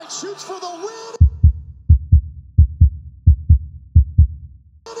shoots for the win.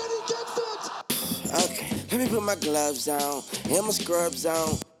 And he gets it. Okay, let me put my gloves on and my scrubs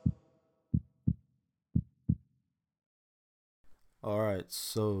on. Alright,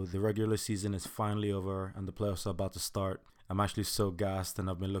 so the regular season is finally over and the playoffs are about to start. I'm actually so gassed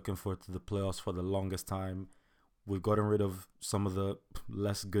and I've been looking forward to the playoffs for the longest time. We've gotten rid of some of the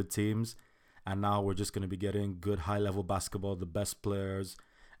less good teams and now we're just going to be getting good high-level basketball, the best players,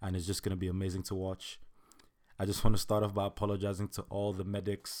 and it's just going to be amazing to watch. I just want to start off by apologizing to all the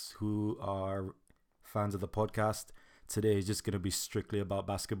medics who are fans of the podcast. Today is just going to be strictly about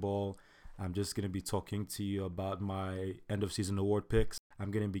basketball. I'm just going to be talking to you about my end of season award picks.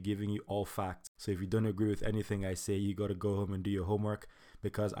 I'm going to be giving you all facts. So if you don't agree with anything I say, you got to go home and do your homework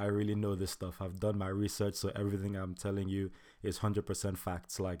because I really know this stuff. I've done my research, so everything I'm telling you is 100%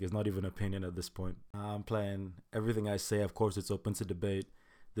 facts. Like, it's not even opinion at this point. I'm playing everything I say. Of course, it's open to debate.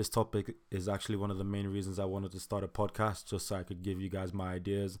 This topic is actually one of the main reasons I wanted to start a podcast, just so I could give you guys my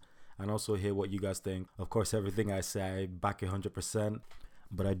ideas and also hear what you guys think. Of course, everything I say, I back 100%.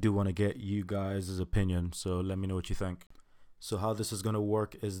 But I do want to get you guys' opinion, so let me know what you think. So how this is going to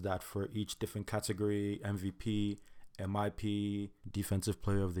work is that for each different category, MVP, MIP, Defensive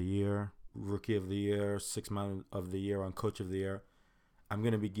Player of the Year, Rookie of the Year, Sixth Man of the Year, and Coach of the Year, I'm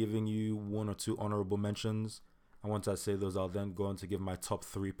going to be giving you one or two honorable mentions. And once I say those, I'll then go on to give my top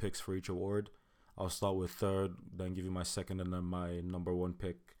 3 picks for each award. I'll start with third, then give you my second, and then my number 1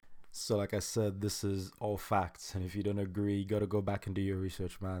 pick. So like I said, this is all facts, and if you don't agree, you gotta go back and do your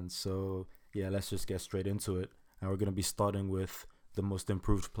research, man. So yeah, let's just get straight into it. And we're gonna be starting with the most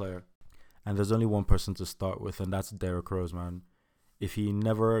improved player. And there's only one person to start with, and that's Derrick Rose, man. If he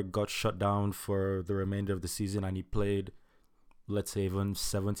never got shut down for the remainder of the season and he played, let's say, even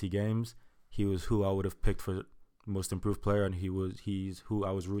 70 games, he was who I would have picked for most improved player, and he's who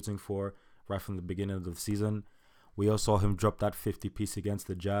I was rooting for right from the beginning of the season. We all saw him drop that 50 piece against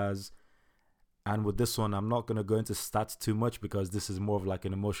the Jazz. And with this one, I'm not going to go into stats too much because this is more of like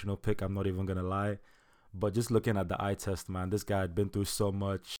an emotional pick. I'm not even going to lie. But just looking at the eye test, man, this guy had been through so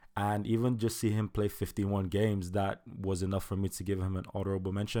much. And even just see him play 51 games, that was enough for me to give him an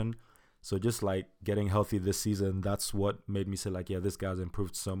honorable mention. So just like getting healthy this season, that's what made me say like, yeah, this guy's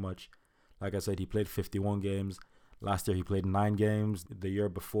improved so much. Like I said, he played 51 games. Last year, he played 9 games. The year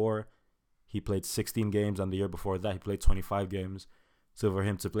before, he played 16 games, and the year before that, he played 25 games. So for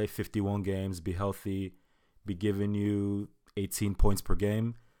him to play 51 games, be healthy, be giving you 18 points per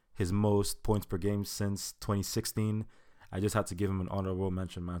game, his most points per game since 2016, I just had to give him an honorable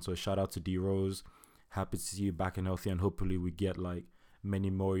mention, man. So shout out to D Rose. Happy to see you back and healthy, and hopefully we get like many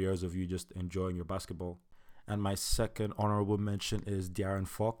more years of you just enjoying your basketball. And my second honorable mention is De'Aaron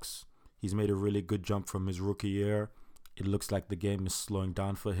Fox. He's made a really good jump from his rookie year. It looks like the game is slowing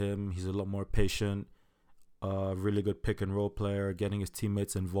down for him. He's a lot more patient, really good pick and roll player, getting his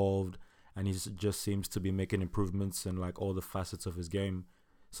teammates involved, and he just seems to be making improvements in like all the facets of his game.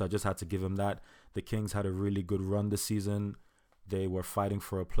 So I just had to give him that. The Kings had a really good run this season. They were fighting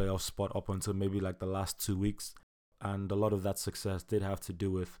for a playoff spot up until maybe like the last 2 weeks. And a lot of that success did have to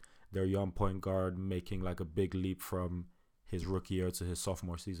do with their young point guard making like a big leap from his rookie year to his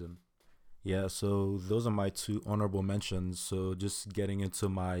sophomore season. Yeah, so those are my 2 honorable mentions. So just getting into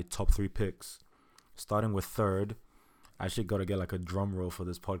my top 3 picks. Starting with third, I actually got to get like a drum roll for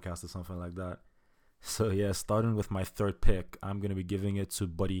this podcast or something like that. So yeah, starting with my third pick, I'm going to be giving it to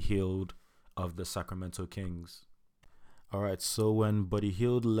Buddy Hield of the Sacramento Kings. Alright, so when Buddy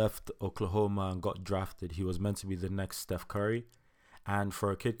Hield left Oklahoma and got drafted, he was meant to be the next Steph Curry. And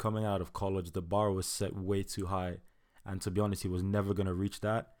for a kid coming out of college, the bar was set way too high. And to be honest, he was never going to reach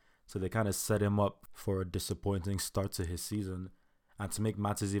that. So they kind of set him up for a disappointing start to his season. And to make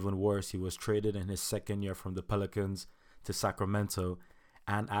matters even worse, he was traded in his second year from the Pelicans to Sacramento.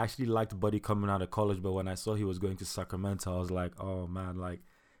 And I actually liked Buddy coming out of college, but when I saw he was going to Sacramento, I was like, oh man, like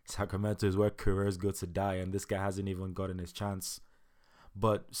Sacramento is where careers go to die, and this guy hasn't even gotten his chance.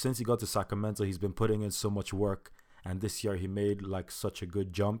 But since he got to Sacramento, he's been putting in so much work, and this year he made like such a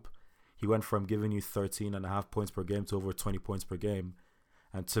good jump. He went from giving you 13.5 points per game to over 20 points per game.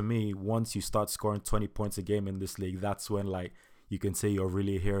 And to me, once you start scoring 20 points a game in this league, that's when like you can say you're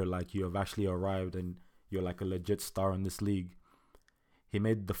really here, like you have actually arrived and you're like a legit star in this league. He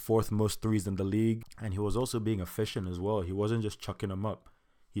made the 4th most threes in the league, and he was also being efficient as well. He wasn't just chucking them up.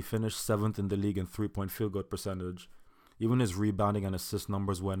 He finished 7th in the league in 3-point field goal percentage. Even his rebounding and assist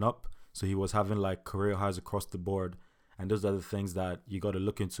numbers went up, so he was having like career highs across the board. And those are the things that you got to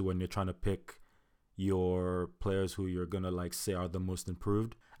look into when you're trying to pick your players who you're going to like say are the most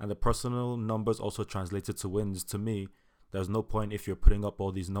improved. And the personal numbers also translated to wins. To me, There's no point if you're putting up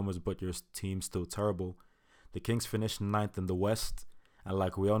all these numbers but your team's still terrible. The Kings finished ninth in the West, and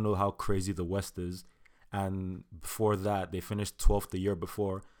like we all know how crazy the West is. And before that, they finished 12th the year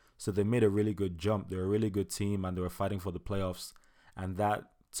before. So they made a really good jump. They're a really good team, and they were fighting for the playoffs. And that,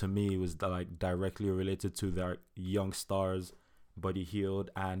 to me, was like directly related to their young stars, Buddy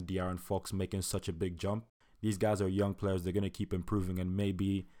Hield and De'Aaron Fox, making such a big jump. These guys are young players. They're going to keep improving, and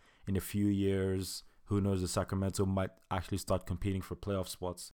maybe in a few years, who knows, the Sacramento might actually start competing for playoff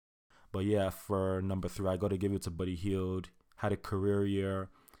spots. But yeah, for number 3, I got to give it to Buddy Hield. Had a career year,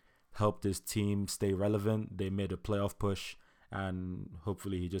 helped his team stay relevant. They made a playoff push, and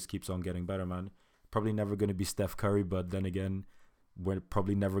hopefully he just keeps on getting better, man. Probably never going to be Steph Curry, but then again, we're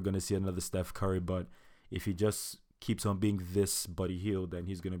probably never going to see another Steph Curry. But if he just keeps on being this Buddy Hield, then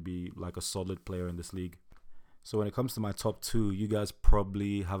he's going to be like a solid player in this league. So when it comes to my top 2, you guys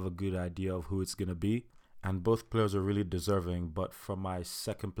probably have a good idea of who it's going to be. And both players are really deserving. But for my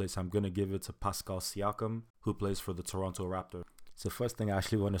second place, I'm going to give it to Pascal Siakam, who plays for the Toronto Raptors. So first thing I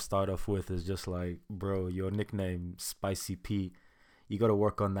actually want to start off with is just like, bro, your nickname, Spicy P, you got to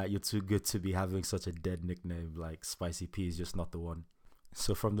work on that. You're too good to be having such a dead nickname. Like, Spicy P is just not the one.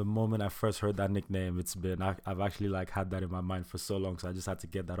 So from the moment I first heard that nickname, I've actually like had that in my mind for so long. So I just had to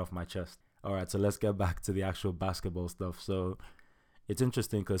get that off my chest. All right, so let's get back to the actual basketball stuff. So it's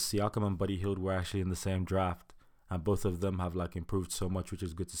interesting because Siakam and Buddy Hield were actually in the same draft, and both of them have like improved so much, which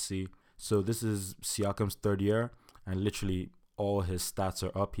is good to see. So this is Siakam's 3rd year, and literally all his stats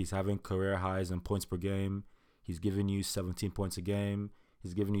are up. He's having career highs in points per game. He's giving you 17 points a game.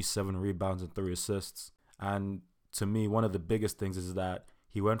 He's giving you 7 rebounds and 3 assists. And to me, one of the biggest things is that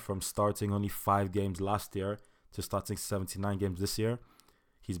he went from starting only 5 games last year to starting 79 games this year.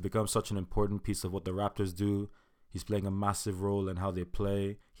 He's become such an important piece of what the Raptors do. He's playing a massive role in how they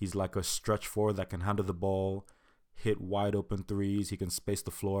play. He's like a stretch forward that can handle the ball, hit wide open threes. He can space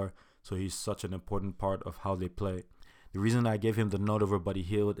the floor. So he's such an important part of how they play. The reason I gave him the nod over Buddy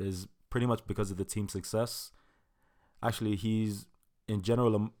Hield is pretty much because of the team's success. Actually, he's in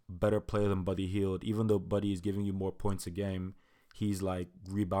general a better player than Buddy Hield. Even though Buddy is giving you more points a game, he's like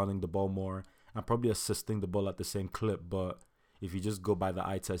rebounding the ball more and probably assisting the ball at the same clip. But if you just go by the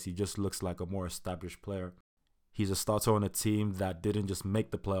eye test, he just looks like a more established player. He's a starter on a team that didn't just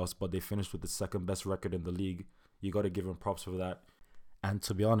make the playoffs, but they finished with the 2nd best record in the league. You got to give him props for that. And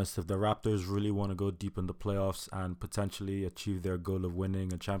to be honest, if the Raptors really want to go deep in the playoffs and potentially achieve their goal of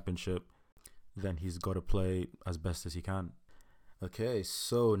winning a championship, then he's got to play as best as he can. Okay,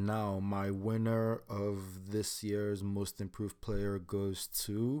 so now my winner of this year's most improved player goes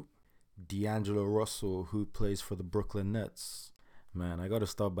to D'Angelo Russell, who plays for the Brooklyn Nets. Man, I got to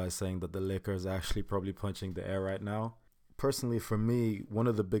start by saying that the Lakers are actually probably punching the air right now. Personally, for me, one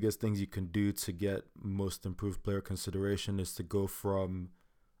of the biggest things you can do to get most improved player consideration is to go from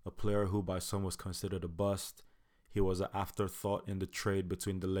a player who by some was considered a bust. He was an afterthought in the trade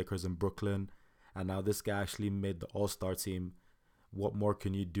between the Lakers and Brooklyn. And now this guy actually made the All-Star team. What more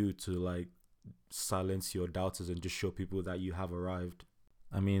can you do to like silence your doubters and just show people that you have arrived?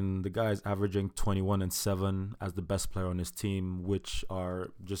 I mean, the guy is averaging 21 and 7 as the best player on his team, which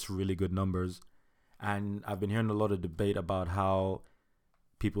are just really good numbers. And I've been hearing a lot of debate about how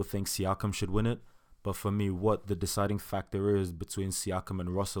people think Siakam should win it. But for me, what the deciding factor is between Siakam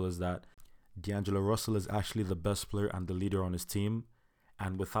and Russell is that D'Angelo Russell is actually the best player and the leader on his team.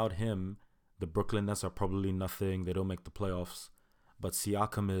 And without him, the Brooklyn Nets are probably nothing. They don't make the playoffs. But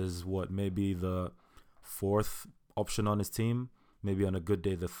Siakam is maybe the 4th option on his team. Maybe on a good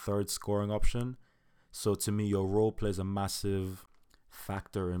day, the 3rd scoring option. So to me, your role plays a massive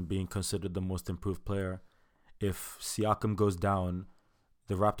factor in being considered the most improved player. If Siakam goes down,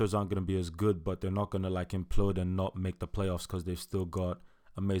 the Raptors aren't going to be as good, but they're not going to like implode and not make the playoffs because they've still got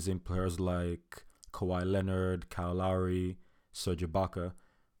amazing players like Kawhi Leonard, Kyle Lowry, Serge Ibaka.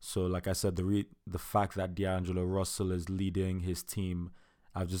 So like I said, the fact that D'Angelo Russell is leading his team,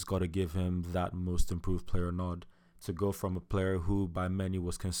 I've just got to give him that most improved player nod. To go from a player who by many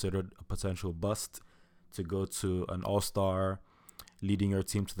was considered a potential bust to go to an all-star, leading your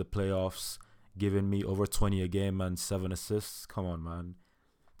team to the playoffs, giving me over 20 a game and 7 assists. Come on, man.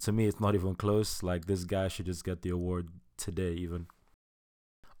 To me, it's not even close. Like, this guy should just get the award today even.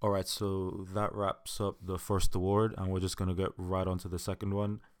 All right, so that wraps up the first award, and we're just going to get right on to the second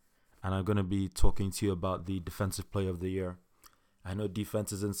one. And I'm going to be talking to you about the Defensive Player of the Year. I know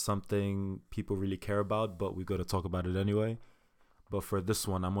defense isn't something people really care about, but we got to talk about it anyway. But for this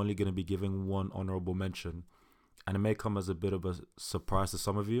one, I'm only going to be giving one honorable mention. And it may come as a bit of a surprise to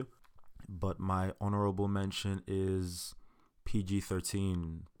some of you, but my honorable mention is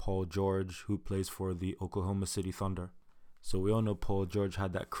PG-13, Paul George, who plays for the Oklahoma City Thunder. So we all know Paul George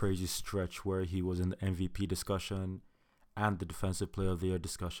had that crazy stretch where he was in the MVP discussion and the Defensive Player of the Year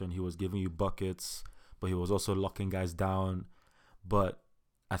discussion. He was giving you buckets, but he was also locking guys down. But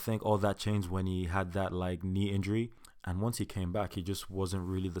I think all that changed when he had that like knee injury. And once he came back, he just wasn't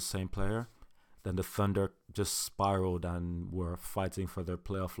really the same player. Then the Thunder just spiraled and were fighting for their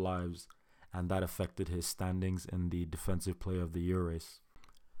playoff lives. And that affected his standings in the Defensive Player of the Year race.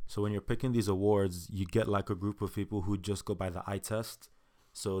 So when you're picking these awards, you get like a group of people who just go by the eye test.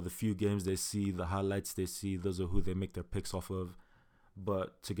 So the few games they see, the highlights they see, those are who they make their picks off of.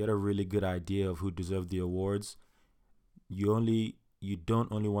 But to get a really good idea of who deserved the awards, you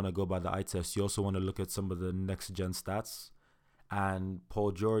don't only want to go by the eye test. You also want to look at some of the next gen stats. And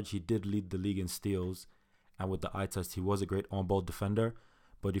Paul George, he did lead the league in steals, and with the eye test, he was a great on-ball defender.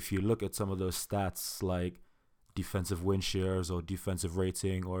 But if you look at some of those stats like defensive win shares or defensive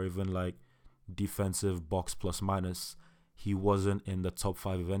rating or even like defensive box plus minus, he wasn't in the top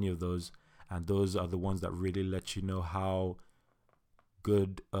 5 of any of those. And those are the ones that really let you know how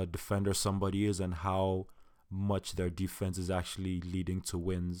good a defender somebody is and how much their defense is actually leading to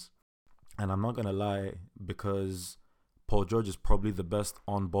wins. And I'm not going to lie, because Paul George is probably the best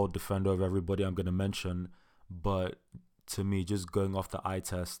on-ball defender of everybody I'm going to mention. But to me, just going off the eye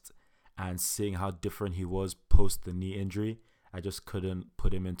test and seeing how different he was post the knee injury, I just couldn't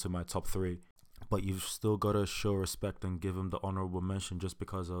put him into my top 3. But you've still got to show respect and give him the honorable mention just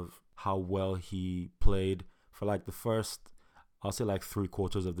because of how well he played. For like the first, I'll say like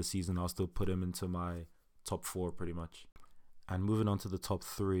 3/4 of the season, I'll still put him into my top 4 pretty much. And moving on to the top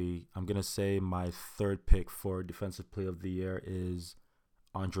 3, I'm going to say my third pick for Defensive Player of the Year is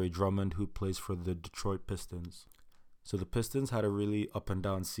Andre Drummond, who plays for the Detroit Pistons. So the Pistons had a really up and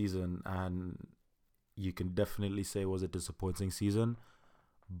down season, and you can definitely say it was a disappointing season.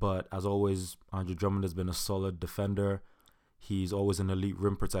 But as always, Andre Drummond has been a solid defender. He's always an elite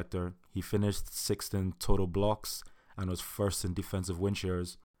rim protector. He finished 6th in total blocks and was 1st in defensive win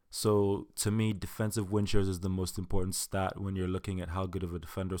shares. So to me, defensive win shares is the most important stat when you're looking at how good of a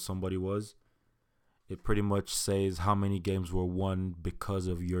defender somebody was. It pretty much says how many games were won because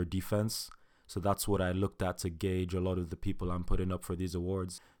of your defense. So that's what I looked at to gauge a lot of the people I'm putting up for these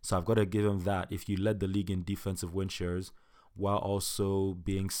awards. So I've got to give him that. If you led the league in defensive win shares while also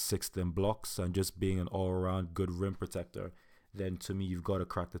being 6th in blocks and just being an all-around good rim protector, then to me, you've got to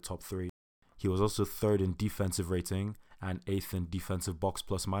crack the top 3. He was also 3rd in defensive rating and 8th in defensive box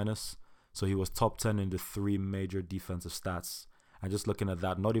plus minus. So he was top 10 in the 3 major defensive stats. And just looking at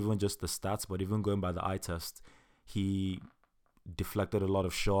that, not even just the stats, but even going by the eye test, he deflected a lot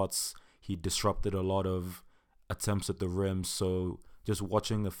of shots. He disrupted a lot of attempts at the rim. So just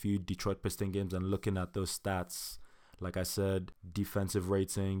watching a few Detroit Pistons games and looking at those stats, like I said, defensive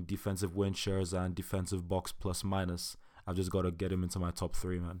rating, defensive win shares, and defensive box plus minus, I've just got to get him into my top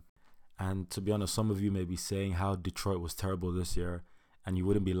 3, man. And to be honest, some of you may be saying how Detroit was terrible this year, and you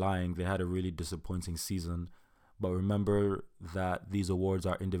wouldn't be lying. They had a really disappointing season. But remember that these awards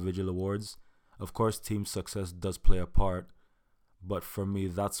are individual awards. Of course, team success does play a part, but for me,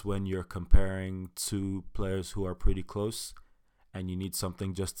 that's when you're comparing 2 players who are pretty close, and you need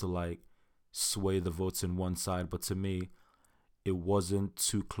something just to like sway the votes in one side. But to me, it wasn't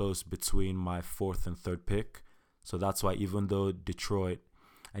too close between my 4th and 3rd pick. So that's why even though Detroit,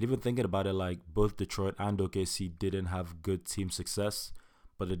 and even thinking about it, like both Detroit and OKC didn't have good team success,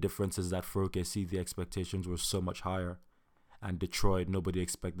 but the difference is that for OKC, the expectations were so much higher. And Detroit, nobody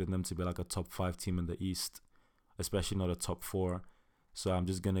expected them to be like a top 5 team in the East, especially not a top 4. So I'm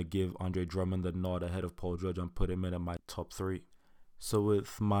just going to give Andre Drummond the nod ahead of Paul George and put him in at my top 3. So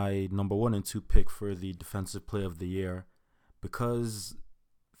with my number 1 and 2 pick for the Defensive Player of the Year, because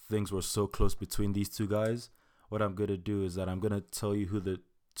things were so close between these 2 guys, what I'm going to do is that I'm going to tell you who the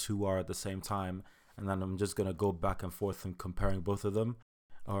 2 are at the same time, and then I'm just going to go back and forth and comparing both of them.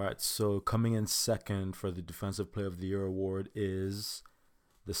 Alright, so coming in second for the Defensive Player of the Year award is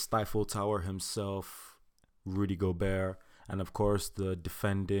the Stifle Tower himself, Rudy Gobert, and of course the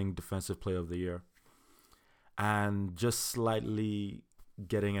defending Defensive Player of the Year. And just slightly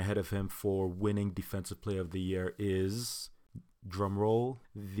getting ahead of him for winning Defensive Player of the Year is, drumroll,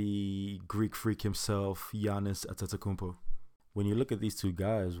 the Greek freak himself, Giannis Antetokounmpo. When you look at these 2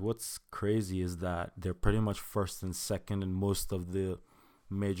 guys, what's crazy is that they're pretty much 1st and 2nd in most of the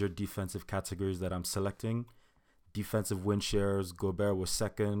major defensive categories that I'm selecting. Defensive win shares, Gobert was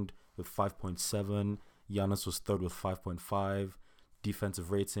 2nd with 5.7, Giannis was 3rd with 5.5.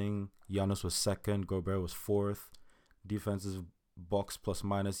 Defensive rating, Giannis was 2nd, Gobert was 4th. Defensive box plus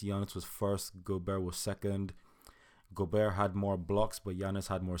minus, Giannis was 1st, Gobert was 2nd. Gobert had more blocks, but Giannis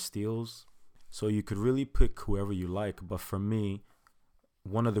had more steals. So you could really pick whoever you like, but for me,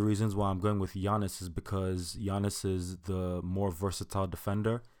 one of the reasons why I'm going with Giannis is because Giannis is the more versatile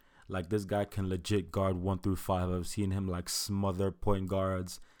defender. Like this guy can legit guard 1 through 5. I've seen him like smother point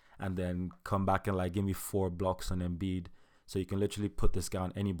guards and then come back and like give me 4 blocks on Embiid. So you can literally put this guy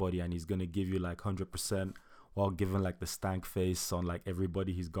on anybody and he's gonna give you like 100% while giving like the stank face on like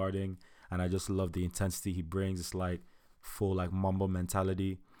everybody he's guarding. And I just love the intensity he brings. It's like full like Mamba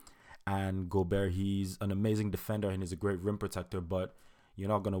mentality. And Gobert, he's an amazing defender and he's a great rim protector, but you're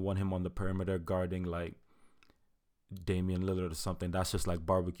not going to want him on the perimeter guarding like Damian Lillard or something. That's just like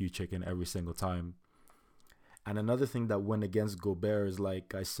barbecue chicken every single time. And another thing that went against Gobert is,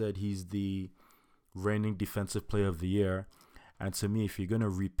 like I said, he's the reigning defensive player of the year. And to me, if you're going to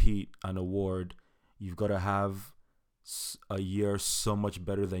repeat an award, you've got to have a year so much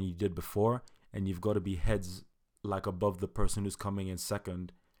better than you did before. And you've got to be heads like above the person who's coming in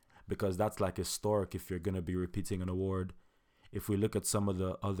second, because that's like historic if you're going to be repeating an award. If we look at some of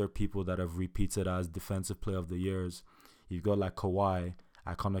the other people that have repeated as defensive player of the years, you've got like Kawhi,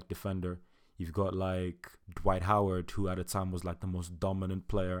 iconic defender. You've got like Dwight Howard, who at a time was like the most dominant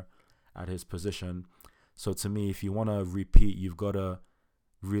player at his position. So to me, if you want to repeat, you've got to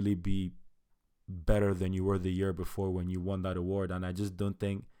really be better than you were the year before when you won that award. And I just don't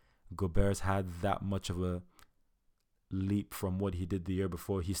think Gobert's had that much of a leap from what he did the year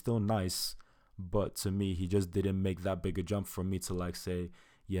before. He's still nice, but to me, he just didn't make that big a jump for me to like say,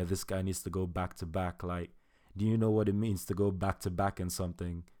 yeah, this guy needs to go back to back. Like, do you know what it means to go back to back in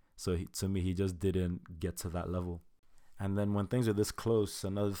something? So to me, he just didn't get to that level. And then when things are this close,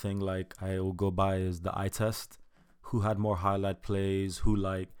 another thing like I will go by is the eye test. Who had more highlight plays? Who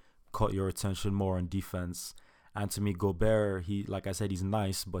like caught your attention more on defense? And to me, Gobert, he, like I said, he's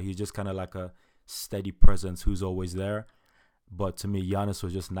nice, but he's just kind of like a steady presence who's always there. But to me, Giannis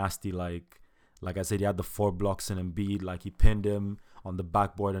was just nasty. Like I said, he had the 4 blocks in Embiid. Like he pinned him on the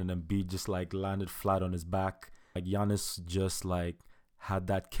backboard and Embiid just like landed flat on his back. Like Giannis just like had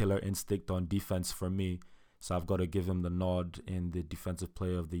that killer instinct on defense for me. So I've got to give him the nod in the defensive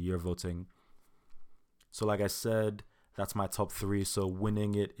player of the year voting. So like I said, that's my top 3. So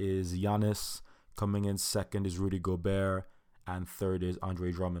winning it is Giannis. Coming in second is Rudy Gobert. And third is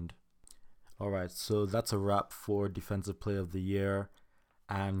Andre Drummond. All right, so that's a wrap for defensive player of the year.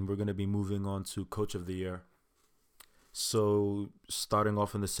 And we're going to be moving on to coach of the year. So starting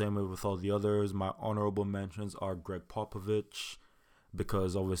off in the same way with all the others, my honorable mentions are Greg Popovich,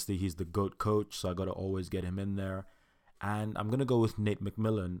 because obviously he's the GOAT coach, so I got to always get him in there. And I'm going to go with Nate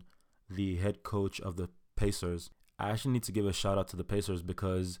McMillan, the head coach of the Pacers. I actually need to give a shout out to the Pacers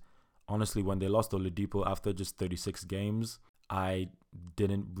because honestly, when they lost Oladipo after just 36 games, I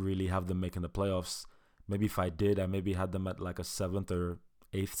didn't really have them making the playoffs. Maybe if I did, I maybe had them at like a 7th or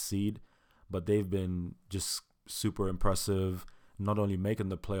 8th seed, but they've been just super impressive, not only making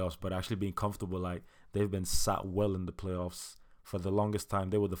the playoffs, but actually being comfortable. Like they've been sat well in the playoffs. For the longest time,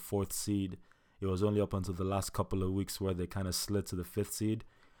 they were the 4th seed. It was only up until the last couple of weeks where they kind of slid to the 5th seed.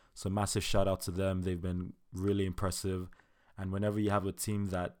 So massive shout out to them. They've been really impressive. And whenever you have a team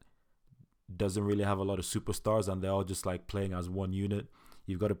that doesn't really have a lot of superstars and they're all just like playing as one unit,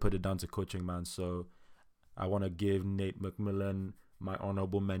 you've got to put it down to coaching, man. So I want to give Nate McMillan my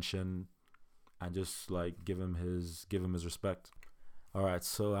honorable mention and just like give him his respect. All right,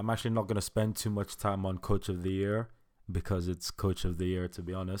 so I'm actually not going to spend too much time on coach of the year because it's coach of the year, to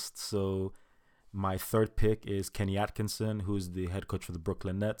be honest. So my third pick is Kenny Atkinson, who's the head coach for the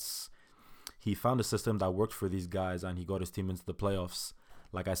Brooklyn Nets. He found a system that worked for these guys and he got his team into the playoffs.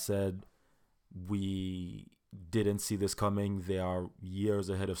 Like I said, we didn't see this coming. They are years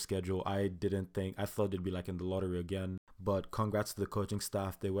ahead of schedule. I thought they'd be like in the lottery again. But congrats to the coaching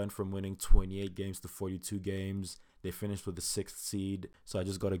staff. They went from winning 28 games to 42 games. They finished with the 6th seed. So I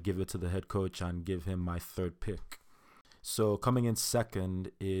just got to give it to the head coach and give him my third pick. So coming in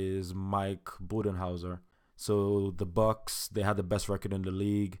second is Mike Budenholzer. So the Bucks, they had the best record in the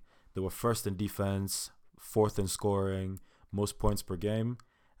league. They were first in defense, 4th in scoring, most points per game.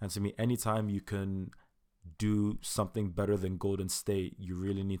 And to me, anytime you can do something better than Golden State, you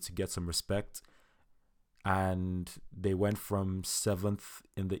really need to get some respect. And they went from 7th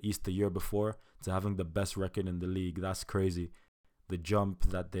in the East the year before to having the best record in the league. That's crazy. The jump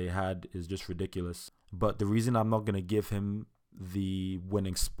that they had is just ridiculous. But the reason I'm not going to give him the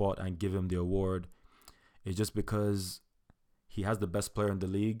winning spot and give him the award is just because he has the best player in the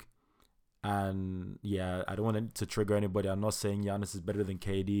league. And yeah, I don't want to trigger anybody. I'm not saying Giannis is better than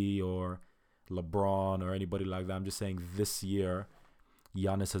KD or LeBron or anybody like that. I'm just saying this year,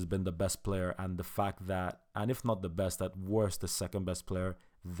 Giannis has been the best player. And the fact that, and if not the best, at worst, the second best player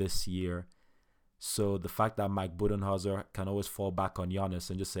this year. So the fact that Mike Budenholzer can always fall back on Giannis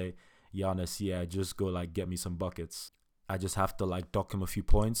and just say, Giannis, yeah, just go like get me some buckets. I just have to like dock him a few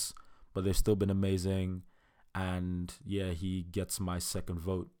points, but they've still been amazing. And yeah, he gets my second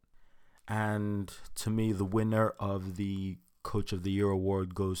vote. And to me, the winner of the Coach of the Year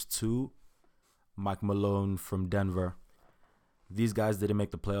award goes to Mike Malone from Denver. These guys didn't make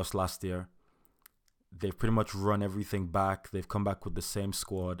the playoffs last year. They've pretty much run everything back. They've come back with the same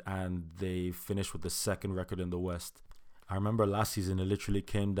squad and they finished with the second record in the West. I remember last season, it literally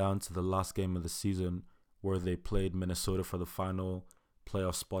came down to the last game of the season where they played Minnesota for the final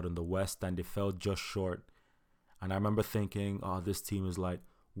playoff spot in the West and they fell just short. And I remember thinking, oh, this team is like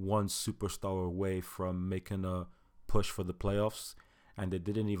one superstar away from making a push for the playoffs. And they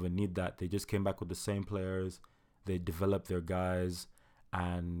didn't even need that. They just came back with the same players. They developed their guys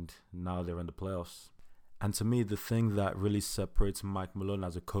and now they're in the playoffs. And to me, the thing that really separates Mike Malone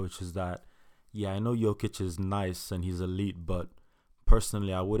as a coach is that, yeah, I know Jokic is nice and he's elite, but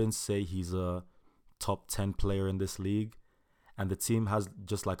personally, I wouldn't say he's a top 10 player in this league. And the team has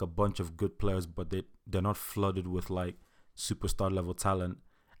just like a bunch of good players, but they're not flooded with like superstar level talent.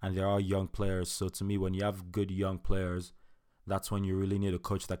 And there are young players. So to me, when you have good young players, that's when you really need a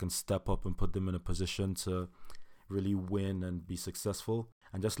coach that can step up and put them in a position to really win and be successful.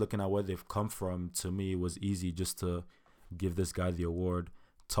 And just looking at where they've come from, to me, it was easy just to give this guy the award.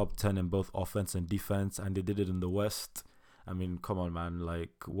 Top 10 in both offense and defense, and they did it in the West. I mean, come on, man.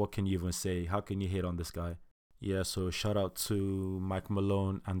 Like, what can you even say? How can you hate on this guy? Yeah, so shout out to Mike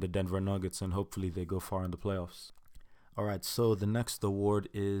Malone and the Denver Nuggets, and hopefully they go far in the playoffs. All right, so the next award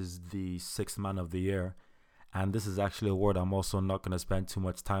is the Sixth Man of the Year. And this is actually a award I'm also not going to spend too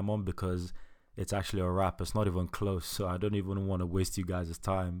much time on because it's actually a wrap. It's not even close, so I don't even want to waste you guys'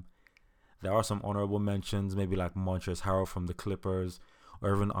 time. There are some honorable mentions, maybe like Montrezl Harrell from the Clippers,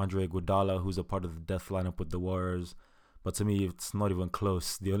 or even Andre Iguodala, who's a part of the death lineup with the Warriors. But to me, it's not even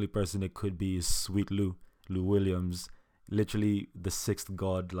close. The only person it could be is Sweet Lou Williams, literally the sixth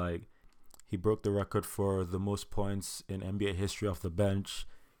god. Like, he broke the record for the most points in NBA history off the bench.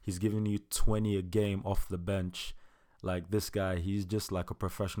 He's giving you 20 a game off the bench. Like, this guy, he's just like a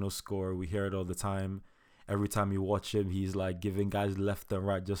professional scorer. We hear it all the time. Every time you watch him, he's like giving guys left and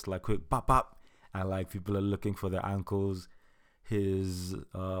right just like quick pop pop, and like people are looking for their ankles. His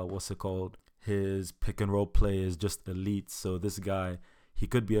his pick and roll play is just elite. So this guy, he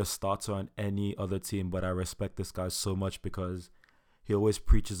could be a starter on any other team, but I respect this guy so much because he always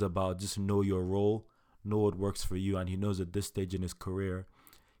preaches about just know your role, know what works for you, and he knows at this stage in his career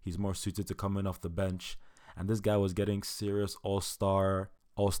he's more suited to coming off the bench. And this guy was getting serious all-star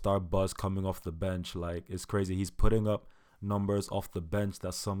buzz coming off the bench. Like, it's crazy. He's putting up numbers off the bench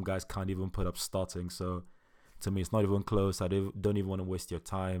that some guys can't even put up starting. So to me, it's not even close. I don't even want to waste your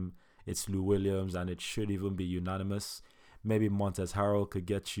time. It's Lou Williams, and it should even be unanimous. Maybe Montrezl Harrell could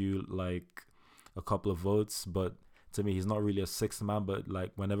get you like a couple of votes, but to me, he's not really a sixth man. But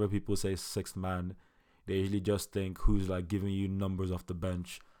like, whenever people say sixth man, they usually just think who's like giving you numbers off the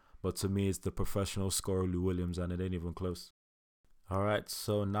bench. But to me, it's the professional scorer Lou Williams, and it ain't even close. All right,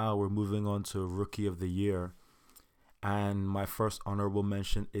 so now we're moving on to Rookie of the Year. And my first honorable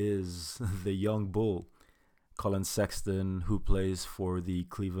mention is the young bull, Colin Sexton, who plays for the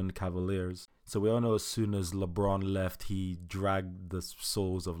Cleveland Cavaliers. So we all know as soon as LeBron left, he dragged the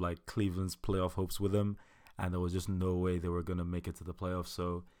souls of like Cleveland's playoff hopes with him. And there was just no way they were going to make it to the playoffs.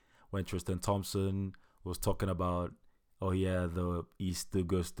 So when Tristan Thompson was talking about, oh yeah, the East still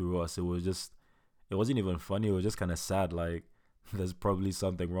goes through us, it wasn't even funny. It was just kind of sad. Like, there's probably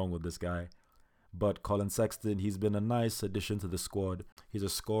something wrong with this guy. But Colin Sexton, he's been a nice addition to the squad. He's a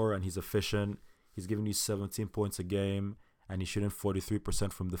scorer and he's efficient. He's giving you 17 points a game, and he's shooting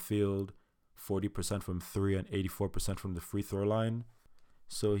 43% from the field, 40% from three, and 84% from the free throw line.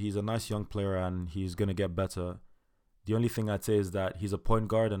 So he's a nice young player, and he's going to get better. The only thing I'd say is that he's a point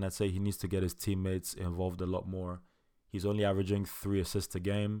guard, and I'd say he needs to get his teammates involved a lot more. He's only averaging 3 assists a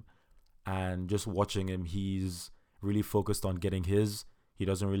game, and just watching him, he's really focused on getting his. He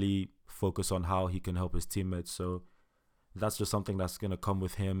doesn't really focus on how he can help his teammates. So that's just something that's going to come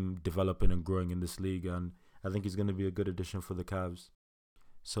with him developing and growing in this league, and I think he's going to be a good addition for the Cavs.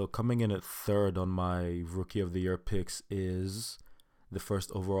 So coming in at third on my Rookie of the Year picks is the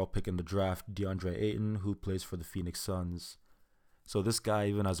first overall pick in the draft, DeAndre Ayton, who plays for the Phoenix Suns. So this guy,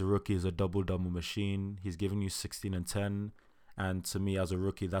 even as a rookie, is a double-double machine. He's giving you 16 and 10, and to me, as a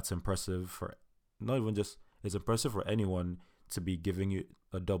rookie, that's impressive for it's impressive for anyone to be giving you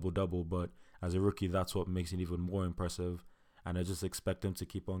a double-double, but as a rookie, that's what makes it even more impressive, and I just expect him to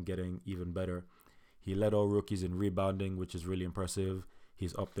keep on getting even better. He led all rookies in rebounding, which is really impressive.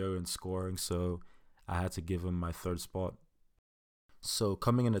 He's up there in scoring, so I had to give him my third spot. So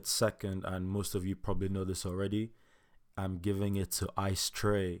coming in at second, and most of you probably know this already, I'm giving it to Ice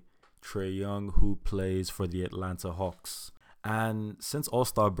Trae Young, who plays for the Atlanta Hawks. And since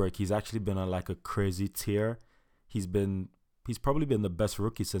All-Star break, he's actually been on like a crazy tear. He's probably been the best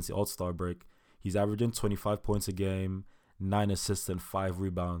rookie since the All-Star break. He's averaging 25 points a game, 9 assists and 5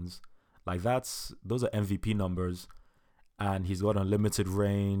 rebounds. Like those are MVP numbers. And he's got unlimited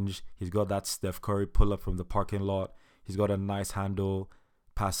range. He's got that Steph Curry pull up from the parking lot. He's got a nice handle,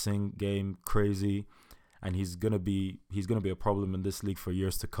 passing game, crazy. And he's gonna be a problem in this league for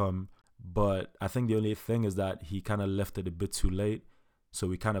years to come. But I think the only thing is that he kind of left it a bit too late. So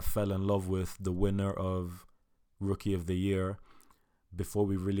we kind of fell in love with the winner of Rookie of the Year before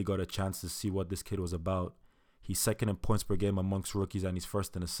we really got a chance to see what this kid was about. He's second in points per game amongst rookies, and he's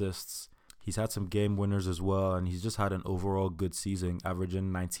first in assists. He's had some game winners as well, and he's just had an overall good season,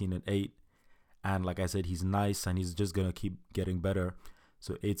 averaging 19 and 8. And like I said, he's nice, and he's just going to keep getting better.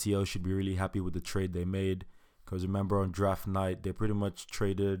 So ATL should be really happy with the trade they made. Because remember, on draft night, they pretty much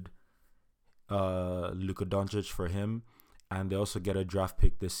traded Luka Doncic for him. And they also get a draft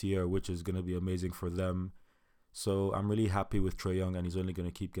pick this year, which is going to be amazing for them. So I'm really happy with Trae Young, and he's only going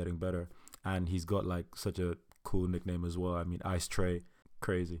to keep getting better. And he's got like such a cool nickname as well. I mean, Ice Trae,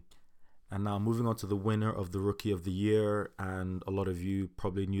 crazy. And now moving on to the winner of the Rookie of the Year, and a lot of you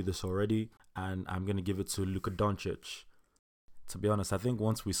probably knew this already, and I'm going to give it to Luka Doncic. To be honest, I think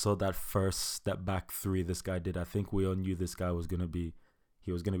once we saw that first step back three this guy did, I think we all knew this guy was going to be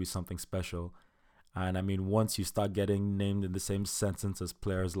something special. And I mean, once you start getting named in the same sentence as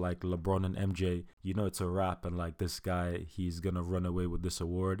players like LeBron and MJ, you know it's a wrap, and like this guy, he's going to run away with this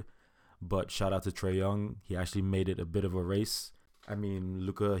award. But shout out to Trae Young, he actually made it a bit of a race. I mean,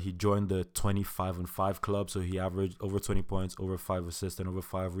 Luka, he joined the 25-5 club, so he averaged over 20 points, over 5 assists, and over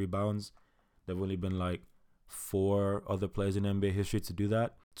 5 rebounds. There have only been like 4 other players in NBA history to do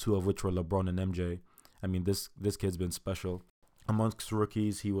that, 2 of which were LeBron and MJ. I mean, this kid's been special. Amongst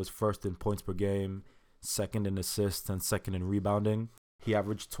rookies, he was first in points per game, second in assists, and second in rebounding. He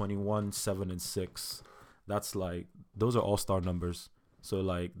averaged 21, 7, and 6. That's like, those are all-star numbers. So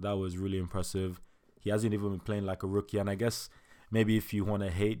like, that was really impressive. He hasn't even been playing like a rookie, and I guess maybe if you want to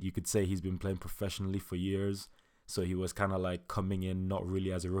hate, you could say he's been playing professionally for years. So he was kind of like coming in not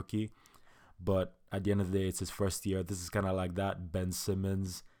really as a rookie. But at the end of the day, it's his first year. This is kind of like that Ben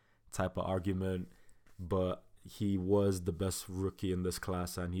Simmons type of argument. But he was the best rookie in this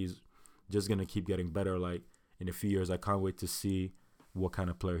class, and he's just going to keep getting better. Like in a few years, I can't wait to see what kind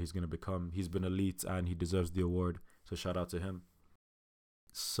of player he's going to become. He's been elite, and he deserves the award. So shout out to him.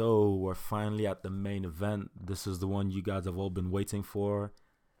 So we're finally at the main event. This is the one you guys have all been waiting for.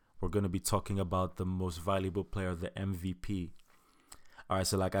 We're going to be talking about the most valuable player, the MVP. All right,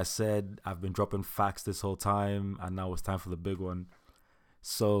 so like I said, I've been dropping facts this whole time, and now it's time for the big one.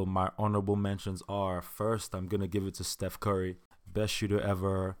 So my honorable mentions are, first, I'm going to give it to Steph Curry. Best shooter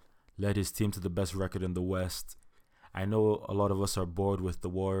ever, led his team to the best record in the West. I know a lot of us are bored with the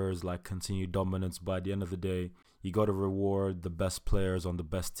Warriors, like continued dominance, but at the end of the day, you got to reward the best players on the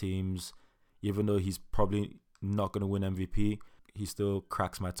best teams. Even though he's probably not going to win MVP, he still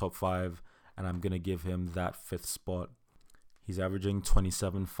cracks my top 5, and I'm going to give him that 5th spot. He's averaging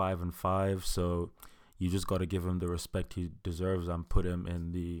 27, 5, and 5, so you just got to give him the respect he deserves and put him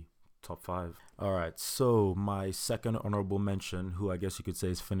in the top 5. All right, so my second honorable mention, who I guess you could say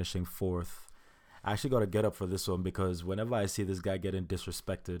is finishing 4th. I actually got to get up for this one because whenever I see this guy getting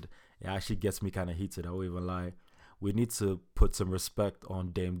disrespected, it actually gets me kind of heated. I won't even lie. We need to put some respect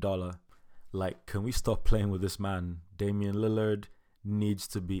on Dame Dollar. Like, can we stop playing with this man? Damian Lillard needs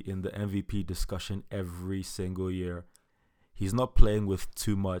to be in the MVP discussion every single year. He's not playing with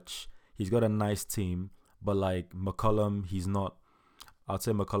too much. He's got a nice team, but like McCollum, he's not. I'd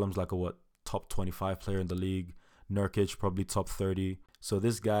say McCollum's like a top 25 player in the league. Nurkic probably top 30. So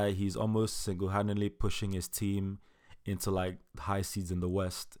this guy, he's almost single-handedly pushing his team into like high seeds in the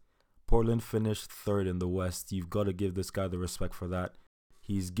West. Portland finished 3rd in the West. You've got to give this guy the respect for that.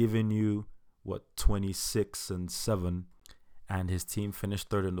 He's given you 26 and 7, and his team finished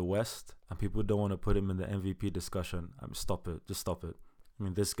 3rd in the West, and people don't want to put him in the MVP discussion. I mean, stop it. Just stop it. I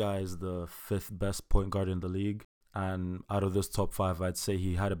mean, this guy is the 5th best point guard in the league, and out of this top 5, I'd say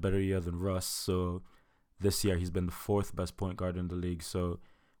he had a better year than Russ. So this year, he's been the 4th best point guard in the league. So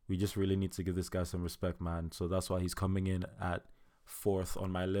we just really need to give this guy some respect, man. So that's why he's coming in at 4th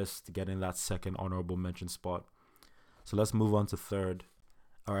on my list, getting that second honorable mention spot. So let's move on to 3rd.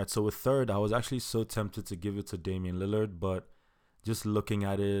 All right, so with 3rd, I was actually so tempted to give it to Damian Lillard, but just looking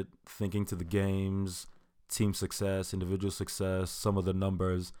at it, thinking to the games, team success, individual success, some of the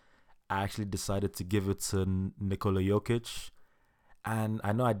numbers, I actually decided to give it to Nikola Jokic. And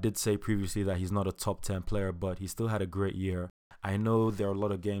I know I did say previously that he's not a top 10 player, but he still had a great year. I know there are a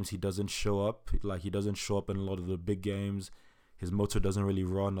lot of games he doesn't show up. Like, he doesn't show up in a lot of the big games. His motor doesn't really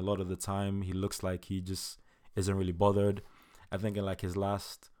run a lot of the time. He looks like he just isn't really bothered. I think in like his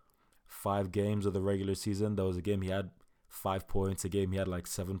last 5 games of the regular season, there was a game he had 5 points, a game he had like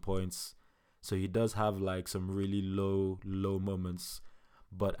 7 points. So he does have like some really low moments.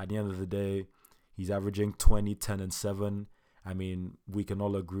 But at the end of the day, he's averaging 20, 10, and 7. I mean, we can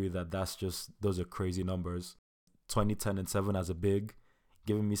all agree that those are crazy numbers. 20, 10, and 7 as a big,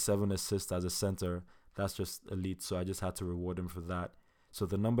 giving me 7 assists as a center, that's just elite. So I just had to reward him for that. So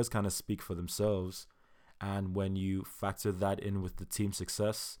the numbers kind of speak for themselves. And when you factor that in with the team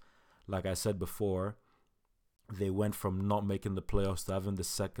success, like I said before, they went from not making the playoffs to having the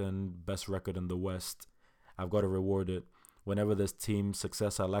second best record in the West. I've got to reward it. Whenever there's team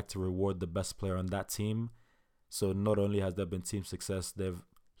success, I like to reward the best player on that team. So not only has there been team success,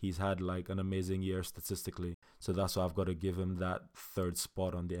 he's had like an amazing year statistically. So that's why I've got to give him that 3rd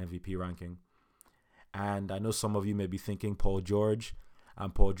spot on the MVP ranking. And I know some of you may be thinking Paul George.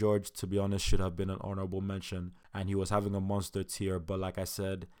 And Paul George, to be honest, should have been an honorable mention. And he was having a monster tier. But like I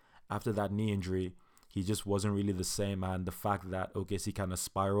said, after that knee injury, he just wasn't really the same. And the fact that OKC kind of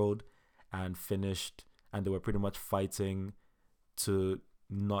spiraled and finished, and they were pretty much fighting to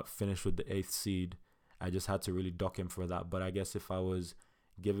not finish with the 8th seed, I just had to really dock him for that. But I guess if I was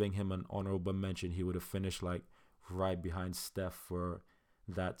giving him an honorable mention, he would have finished like right behind Steph for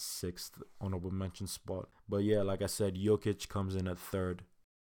that 6th honorable mention spot. But yeah, like I said, Jokic comes in at 3rd.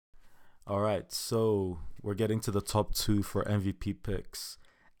 All right, so we're getting to the top 2 for MVP picks.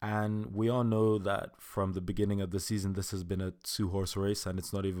 And we all know that from the beginning of the season, this has been a 2-horse race, and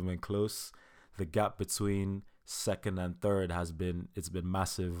it's not even been close. The gap between 2nd and 3rd it's been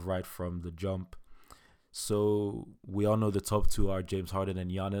massive right from the jump. So we all know the top 2 are James Harden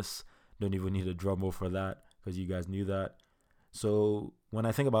and Giannis. Don't even need a drum roll for that because you guys knew that. So when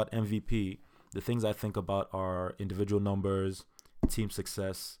I think about MVP, the things I think about are individual numbers, team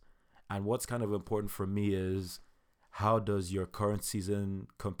success, and what's kind of important for me is how does your current season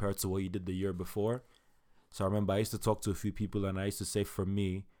compare to what you did the year before? So I remember I used to talk to a few people and I used to say for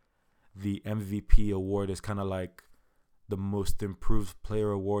me, the MVP award is kind of like the most improved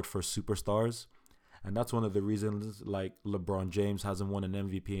player award for superstars. And that's one of the reasons like LeBron James hasn't won an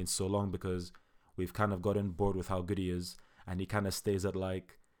MVP in so long, because we've kind of gotten bored with how good he is. And he kind of stays at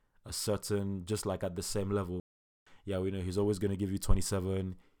like a certain, just like at the same level. Yeah, we know he's always going to give you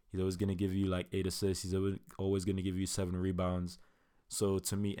 27. He's always going to give you like 8 assists. He's always going to give you 7 rebounds. So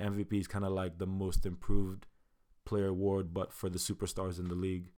to me, MVP is kind of like the most improved player award, but for the superstars in the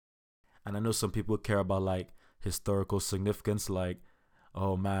league. And I know some people care about like historical significance, like,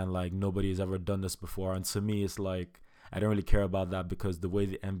 oh man, like nobody has ever done this before. And to me, it's like, I don't really care about that, because the way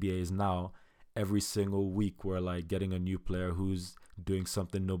the NBA is now, every single week we're like getting a new player who's doing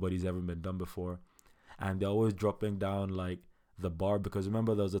something nobody's ever been done before. And they're always dropping down like the bar, because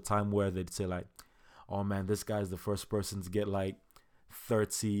remember there was a time where they'd say like, oh man, this guy's the first person to get like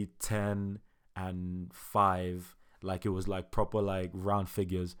 30, 10, and 5. Like it was like proper like round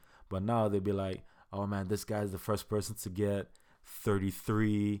figures. But now they'd be like, oh man, this guy's the first person to get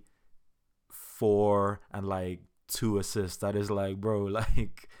 33, 4, and like 2 assists. That is like, bro,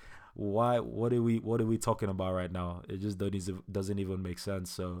 like why? What are we talking about right now? It just doesn't even make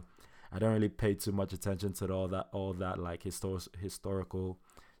sense. So I don't really pay too much attention to all that like historical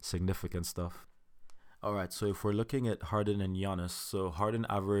significant stuff. All right, so if we're looking at Harden and Giannis, so Harden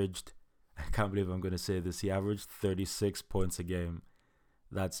averaged, I can't believe I'm going to say this, he averaged 36 points a game.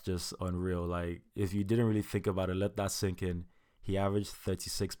 That's just unreal. Like, if you didn't really think about it, let that sink in. He averaged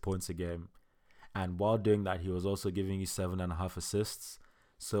 36 points a game. And while doing that, he was also giving you 7.5 assists.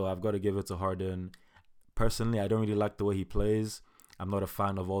 So I've got to give it to Harden. Personally, I don't really like the way he plays. I'm not a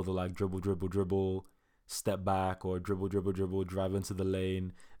fan of all the like dribble, step back, or dribble, drive into the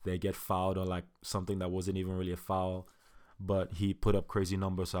lane. They get fouled or like something that wasn't even really a foul. But he put up crazy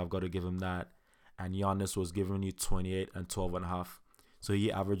numbers, so I've got to give him that. And Giannis was giving you 28 and 12.5. So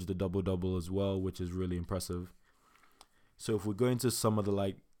he averaged a double-double as well, which is really impressive. So if we go into some of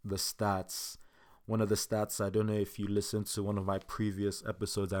the stats, one of the stats, I don't know if you listened to one of my previous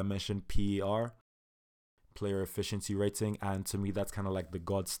episodes, I mentioned PER, player efficiency rating, and to me that's kind of like the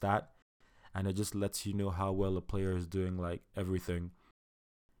god stat, and it just lets you know how well a player is doing like everything.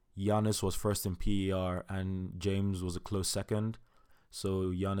 Giannis was first in PER and James was a close second, so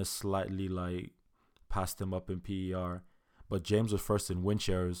Giannis slightly like passed him up in PER, but James was first in win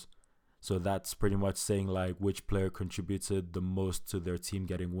shares, So that's pretty much saying like which player contributed the most to their team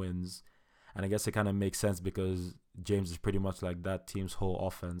getting wins. And I guess it kind of makes sense because James is pretty much like that team's whole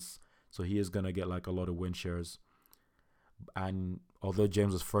offense. So he is going to get like a lot of win shares. And although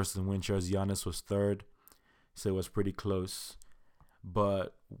James was first in win shares, Giannis was third. So it was pretty close.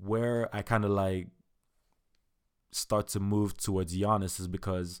 But where I kind of like start to move towards Giannis is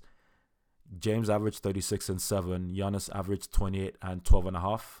because James averaged 36 and 7. Giannis averaged 28 and 12 and a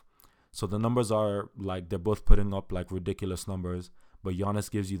half. So the numbers are like they're both putting up like ridiculous numbers, but Giannis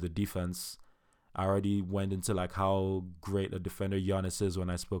gives you the defense. I already went into like how great a defender Giannis is when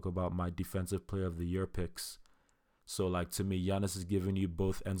I spoke about my defensive player of the year picks. So like to me, Giannis is giving you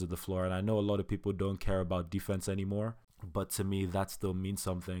both ends of the floor, and I know a lot of people don't care about defense anymore, but to me that still means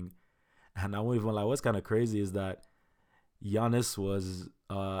something. And I won't even lie, what's kind of crazy is that Giannis was,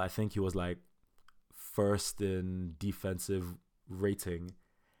 I think he was like first in defensive rating,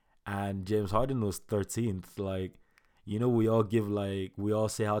 and James Harden was 13th. Like, you know, we all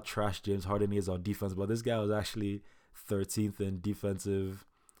say how trash James Harden is on defense, but this guy was actually 13th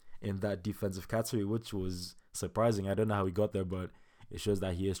in that defensive category, which was surprising. I don't know how he got there, but it shows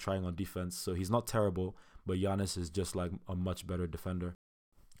that he is trying on defense. So he's not terrible, but Giannis is just like a much better defender.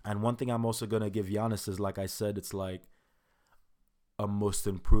 And one thing I'm also going to give Giannis is, like I said, it's like a most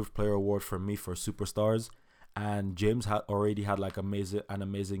improved player award for me for superstars. And James had already had like an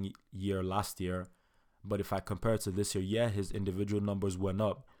amazing year last year. But if I compare it to this year, yeah, his individual numbers went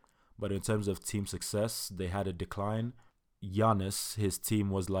up. But in terms of team success, they had a decline. Giannis, his team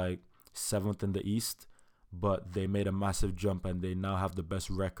was like 7th in the East, but they made a massive jump and they now have the best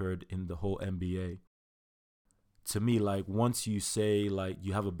record in the whole NBA. To me, like once you say like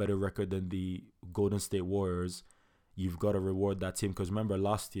you have a better record than the Golden State Warriors, you've got to reward that team. Because remember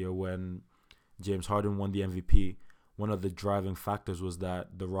last year when James Harden won the MVP, one of the driving factors was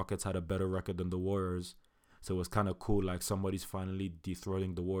that the Rockets had a better record than the Warriors. So it was kind of cool, like somebody's finally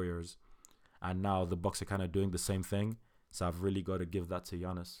dethroning the Warriors. And now the Bucks are kind of doing the same thing. So I've really got to give that to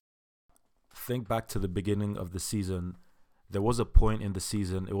Giannis. Think back to the beginning of the season. There was a point in the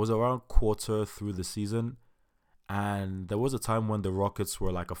season, it was around quarter through the season, and there was a time when the Rockets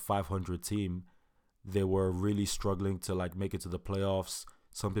were like a 500 team. They were really struggling to like make it to the playoffs.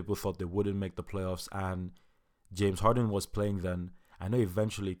 Some people thought they wouldn't make the playoffs, and James Harden was playing then. I know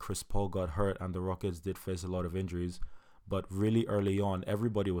eventually Chris Paul got hurt and the Rockets did face a lot of injuries, but really early on,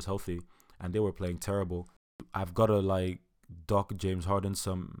 everybody was healthy and they were playing terrible. I've got to like dock James Harden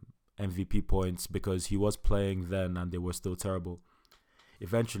some MVP points because he was playing then and they were still terrible.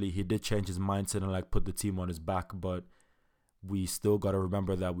 Eventually, he did change his mindset and like put the team on his back, but we still got to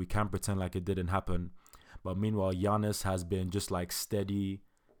remember that we can't pretend like it didn't happen. But meanwhile, Giannis has been just like steady,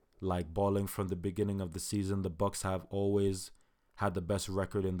 like balling from the beginning of the season. The Bucks have always had the best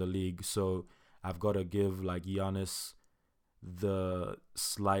record in the league, so I've got to give like Giannis the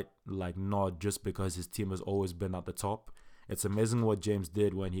slight like nod just because his team has always been at the top. It's amazing what James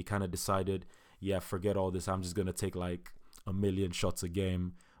did when he kind of decided, yeah, forget all this, I'm just going to take like a million shots a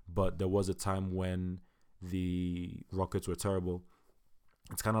game. But there was a time when the Rockets were terrible.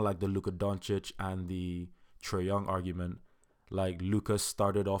 It's kind of like the Luka Doncic and the Trae Young argument. Like Luka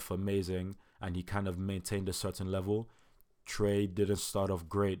started off amazing and he kind of maintained a certain level. Trae didn't start off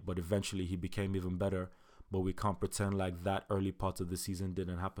great, but eventually he became even better. But we can't pretend like that early part of the season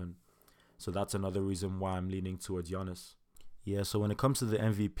didn't happen. So that's another reason why I'm leaning towards Giannis. Yeah, so when it comes to the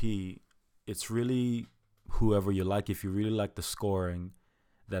MVP, it's really whoever you like. If you really like the scoring,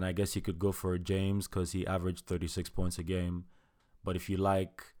 then I guess you could go for James because he averaged 36 points a game. But if you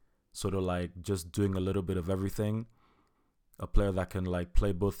like sort of like just doing a little bit of everything, a player that can like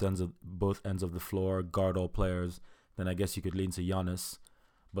play both ends of the floor, guard all players, then I guess you could lean to Giannis.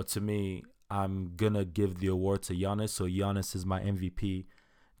 But to me, I'm gonna give the award to Giannis. So Giannis is my MVP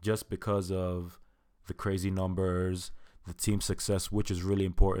just because of the crazy numbers, the team success, which is really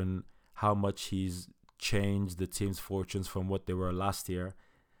important, how much he's changed the team's fortunes from what they were last year.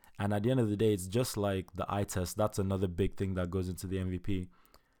 And at the end of the day, it's just like the eye test. That's another big thing that goes into the MVP.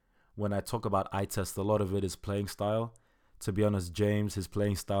 When I talk about eye test, a lot of it is playing style. To be honest, James, his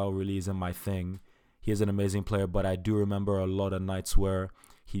playing style really isn't my thing. He is an amazing player, but I do remember a lot of nights where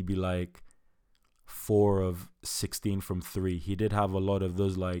he'd be like 4 of 16 from 3. He did have a lot of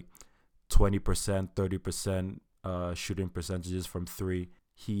those like 20%, 30% shooting percentages from 3.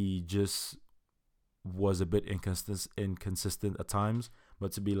 He just was a bit inconsistent at times.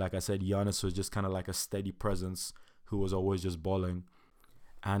 But to be, like I said, Giannis was just kind of like a steady presence who was always just balling.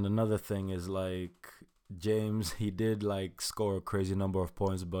 And another thing is like James, he did like score a crazy number of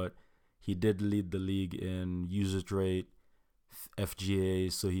points, but he did lead the league in usage rate,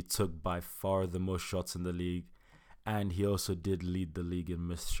 FGA, so he took by far the most shots in the league, and he also did lead the league in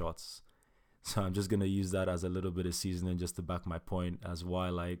missed shots. So I'm just gonna use that as a little bit of seasoning just to back my point as why,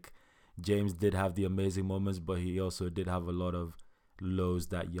 like, James did have the amazing moments, but he also did have a lot of lows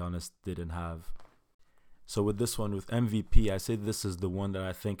that Giannis didn't have. So with this one, with MVP, I say this is the one that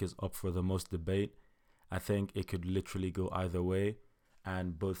I think is up for the most debate. I think it could literally go either way,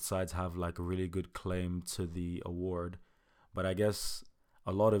 and both sides have like a really good claim to the award. But I guess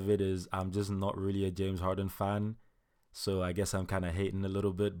a lot of it is I'm just not really a James Harden fan, so I guess I'm kind of hating a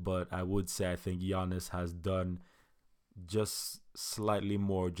little bit, but I would say I think Giannis has done just slightly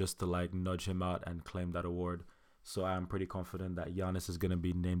more just to like nudge him out and claim that award. So I'm pretty confident that Giannis is going to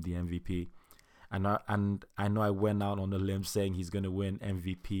be named the MVP. And I know I went out on a limb saying he's going to win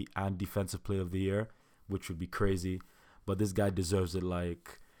MVP and Defensive Player of the Year, which would be crazy. But this guy deserves it.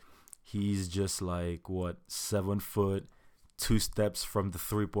 Like, he's just like, 7 foot, 2 steps from the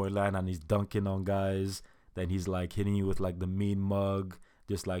 3-point line, and he's dunking on guys. Then he's like hitting you with like the mean mug,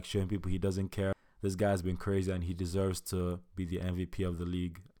 just like showing people he doesn't care. This guy's been crazy, and he deserves to be the MVP of the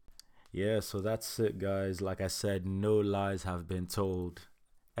league. Yeah, so that's it, guys. Like I said, no lies have been told.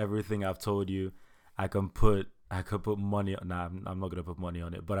 Everything I've told you, I could put money on. Nah, I'm not gonna put money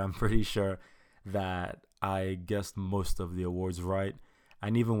on it, but I'm pretty sure that I guessed most of the awards right.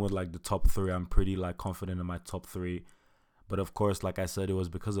 And even with like the top 3, I'm pretty like confident in my top 3. But of course, like I said, it was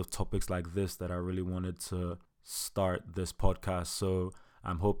because of topics like this that I really wanted to start this podcast. So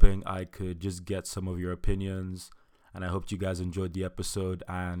I'm hoping I could just get some of your opinions, and I hope you guys enjoyed the episode.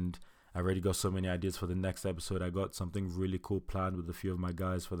 And I already got so many ideas for the next episode. I got something really cool planned with a few of my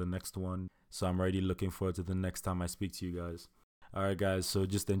guys for the next one. So I'm already looking forward to the next time I speak to you guys. Alright guys, so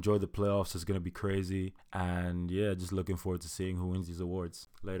just enjoy the playoffs. It's going to be crazy. And yeah, just looking forward to seeing who wins these awards.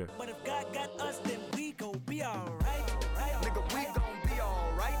 Later. But if God got us, then we gon' be alright. Nigga, we gon' be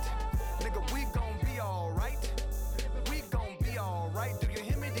alright. Nigga, we gon' be alright.